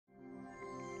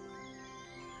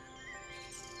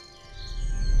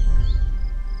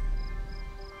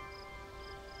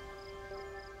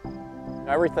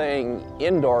Everything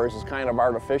indoors is kind of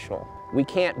artificial. We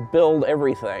can't build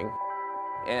everything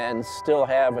and still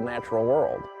have a natural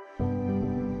world.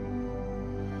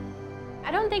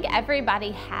 I don't think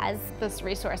everybody has this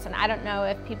resource, and I don't know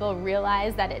if people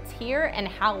realize that it's here and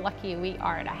how lucky we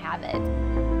are to have it.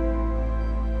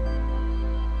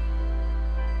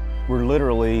 We're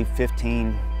literally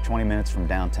 15, 20 minutes from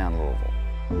downtown Louisville.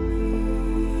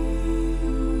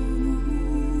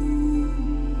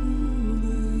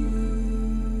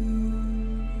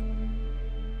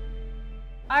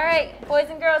 All right, boys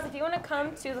and girls, if you want to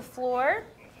come to the floor,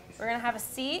 we're going to have a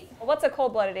seat. What's a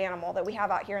cold-blooded animal that we have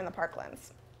out here in the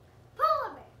Parklands?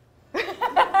 Polar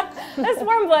bear. That's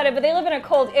warm-blooded, but they live in a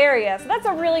cold area, so that's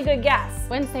a really good guess.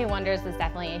 Wednesday Wonders is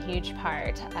definitely a huge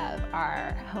part of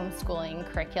our homeschooling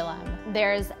curriculum.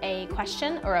 There's a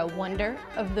question or a wonder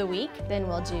of the week. Then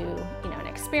we'll do, an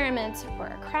experiment or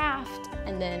a craft,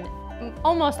 and then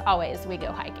almost always we go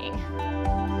hiking.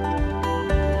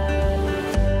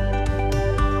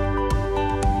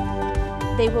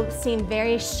 They will seem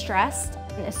very stressed,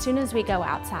 and as soon as we go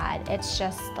outside, it's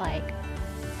just like,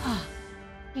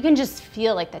 you can just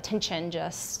feel like the tension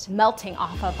just melting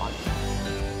off of them.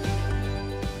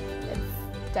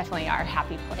 It's definitely our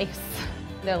happy place.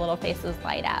 Their little faces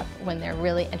light up when they're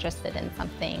really interested in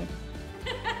something.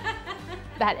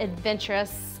 That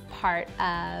adventurous part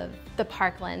of the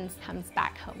Parklands comes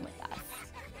back home with us.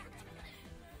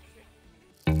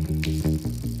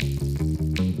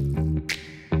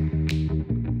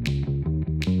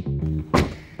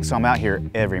 So I'm out here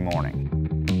every morning.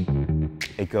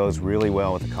 It goes really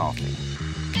well with the coffee.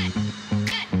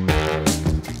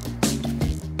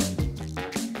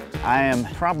 I am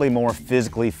probably more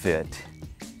physically fit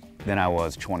than I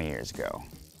was 20 years ago.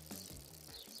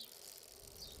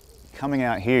 Coming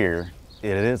out here,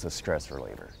 it is a stress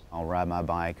reliever. I'll ride my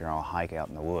bike or I'll hike out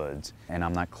in the woods, and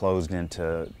I'm not closed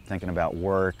into thinking about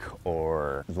work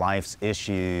or life's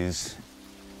issues.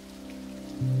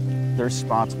 There's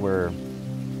spots where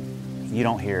you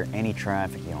don't hear any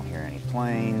traffic, you don't hear any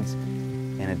planes,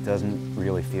 and it doesn't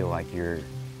really feel like you're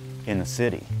in the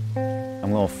city. I'm a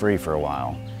little free for a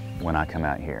while when I come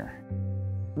out here.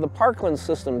 The Parklands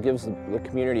system gives the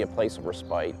community a place of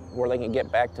respite where they can get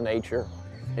back to nature,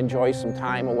 enjoy some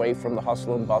time away from the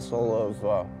hustle and bustle of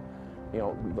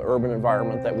the urban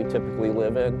environment that we typically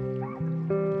live in.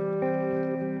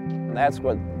 And that's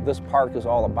what this park is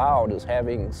all about, is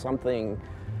having something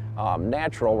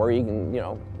natural where you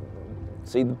can,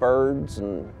 see the birds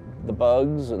and the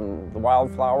bugs and the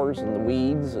wildflowers and the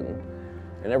weeds and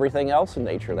everything else in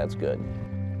nature that's good.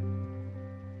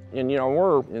 And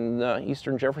we're in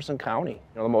eastern Jefferson County,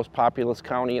 the most populous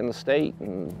county in the state,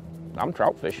 and I'm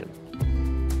trout fishing.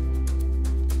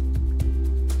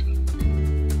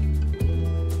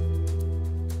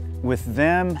 With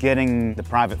them getting the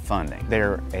private funding,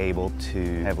 they're able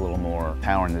to have a little more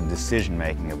power in the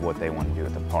decision-making of what they want to do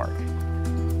at the park.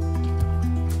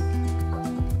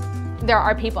 There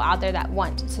are people out there that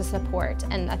want to support,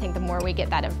 and I think the more we get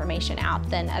that information out,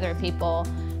 then other people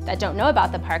that don't know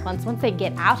about the Parklands, once they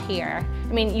get out here,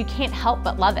 you can't help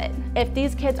but love it. If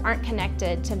these kids aren't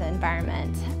connected to the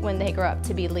environment when they grow up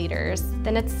to be leaders,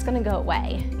 then it's gonna go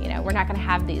away. We're not gonna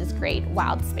have these great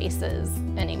wild spaces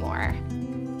anymore.